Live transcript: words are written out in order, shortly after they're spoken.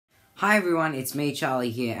Hi everyone, it's me, Charlie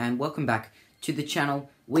here, and welcome back to the channel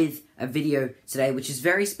with a video today which is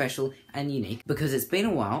very special and unique because it's been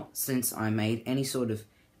a while since I made any sort of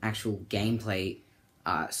actual gameplay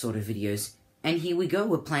sort of videos. And here we go,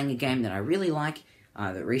 we're playing a game that I really like,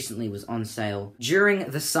 that recently was on sale during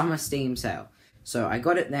the summer Steam sale. So I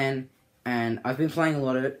got it then, and I've been playing a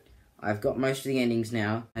lot of it. I've got most of the endings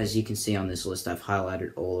now. As you can see on this list, I've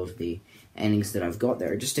highlighted all of the endings that I've got.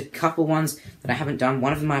 There are just a couple ones that I haven't done.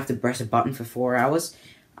 One of them I have to press a button for 4 hours,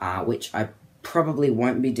 which I probably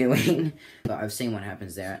won't be doing, but I've seen what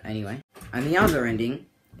happens there anyway. And the other ending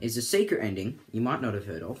is a secret ending you might not have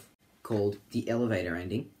heard of, called the elevator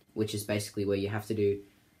ending, which is basically where you have to do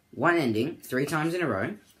one ending 3 times in a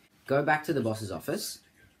row, go back to the boss's office,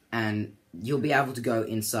 and you'll be able to go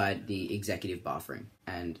inside the executive bathroom.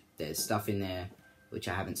 And there's stuff in there which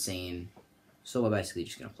I haven't seen, so we're basically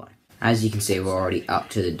just going to play. As you can see, we're already up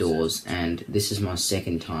to the doors, and this is my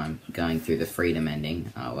second time going through the freedom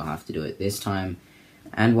ending. We'll have to do it this time,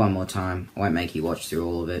 and one more time. I won't make you watch through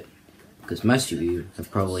all of it, because most of you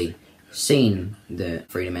have probably seen the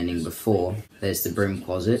freedom ending before. There's the broom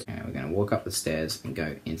closet, and we're going to walk up the stairs and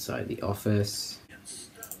go inside the office.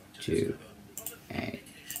 2, 8,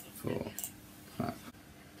 4, 5.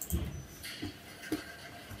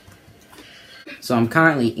 So I'm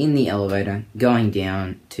currently in the elevator, going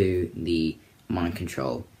down to the mind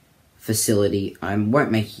control facility. I won't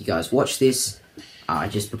make you guys watch this,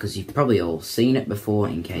 just because you've probably all seen it before,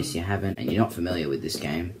 in case you haven't, and you're not familiar with this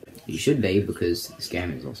game. You should be, because this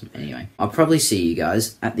game is awesome. Anyway, I'll probably see you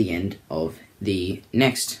guys at the end of the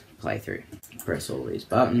next playthrough. Press all these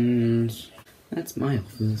buttons. That's my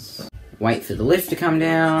office. Wait for the lift to come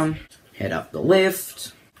down. Head up the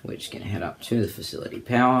lift, which can head up to the facility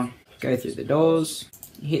power. Go through the doors,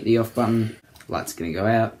 hit the off button, light's gonna go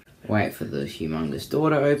out, wait for the humongous door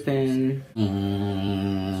to open.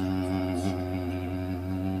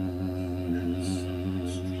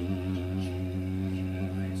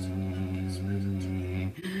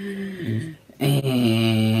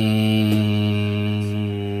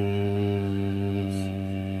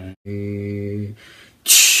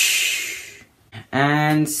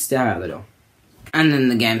 And stare out the door. And then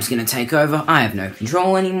the game's gonna take over. I have no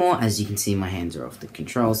control anymore. As you can see, my hands are off the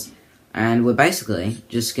controls. And we're basically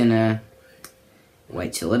just gonna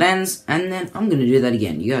wait till it ends, and then I'm gonna do that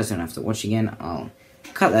again. You guys don't have to watch again. I'll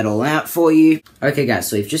cut that all out for you. Okay guys,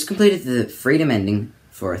 so we've just completed the freedom ending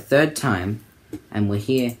for a 3rd time, and we're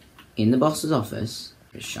here in the boss's office.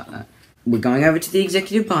 Just shut that. We're going over to the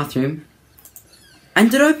executive bathroom,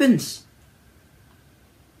 and it opens!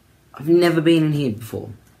 I've never been in here before.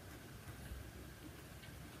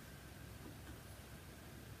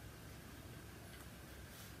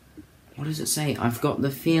 What does it say? I've got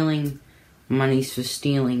the feeling money's for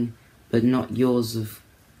stealing, but not yours, of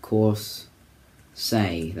course.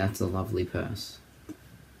 Say, that's a lovely purse.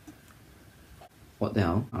 What the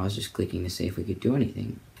hell? I was just clicking to see if we could do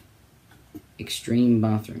anything. Extreme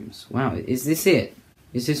bathrooms. Wow, is this it?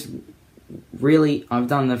 Is this really? I've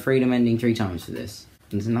done the freedom ending 3 times for this.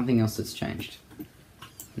 There's nothing else that's changed.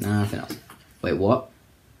 Nothing else. Wait, what?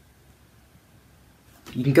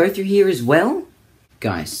 You can go through here as well?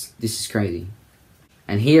 Guys, this is crazy.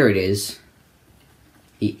 And here it is.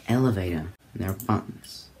 The elevator. And there are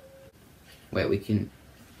buttons. Wait, we can...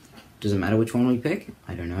 Does it matter which one we pick?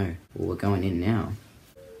 I don't know. Well, we're going in now.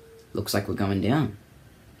 Looks like we're going down.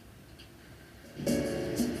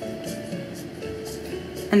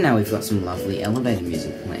 And now we've got some lovely elevator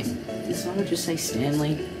music playing. Did someone just say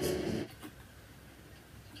Stanley?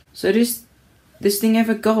 So does this thing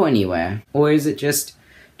ever go anywhere? Or is it just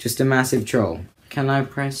a massive troll? Can I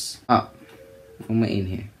press up when we're in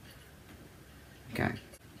here? Okay.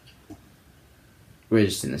 We're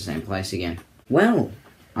just in the same place again. Well,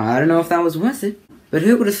 I don't know if that was worth it, but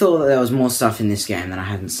who would have thought that there was more stuff in this game that I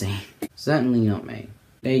hadn't seen? Certainly not me.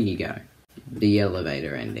 There you go. The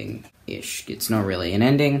elevator ending-ish. It's not really an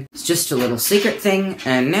ending. It's just a little secret thing,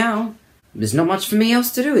 and now there's not much for me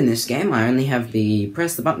else to do in this game. I only have the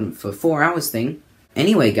press the button for 4 hours thing.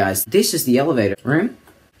 Anyway, guys, this is the elevator room.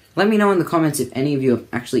 Let me know in the comments if any of you have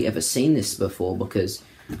actually ever seen this before, because,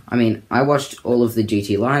 I mean, I watched all of the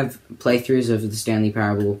GT Live playthroughs of the Stanley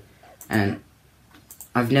Parable, and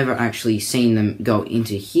I've never actually seen them go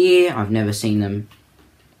into here. I've never seen them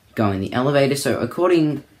go in the elevator, so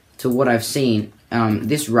according to what I've seen,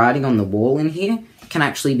 this writing on the wall in here can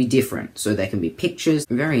actually be different, so there can be pictures.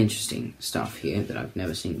 Very interesting stuff here that I've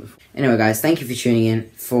never seen before. Anyway, guys, thank you for tuning in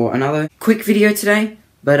for another quick video today,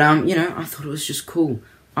 but, you know, I thought it was just cool.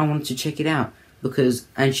 I wanted to check it out.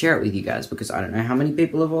 and share it with you guys, because I don't know how many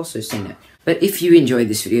people have also seen it. But if you enjoyed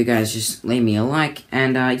this video, guys, just leave me a like,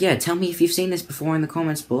 and yeah, tell me if you've seen this before in the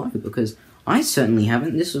comments below, because I certainly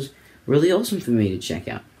haven't. This was really awesome for me to check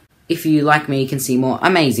out. If you, like me, can see more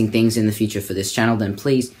amazing things in the future for this channel, then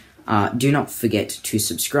please do not forget to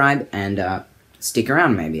subscribe and stick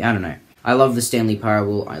around, maybe. I don't know. I love the Stanley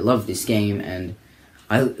Parable, I love this game, and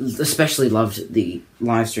I especially loved the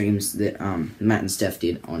live streams that Matt and Steph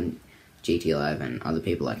did on GT Live, and other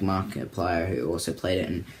people like Markiplier who also played it.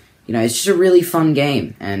 And you know, it's just a really fun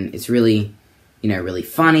game, and it's really, you know, really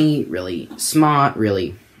funny, really smart,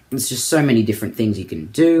 really, it's just so many different things you can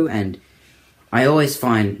do, and I always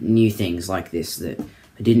find new things like this that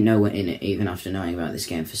I didn't know were in it, even after knowing about this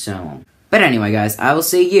game for so long. But anyway, guys, I will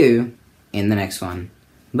see you in the next one.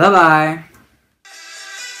 Bye-bye!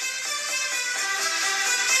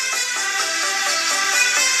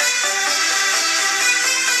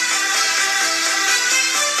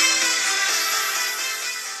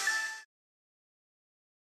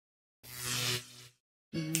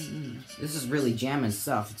 This is really jamming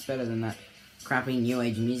stuff. It's better than that crappy new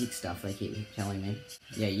age music stuff they keep telling me.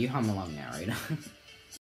 Yeah, you hum along now, Rita.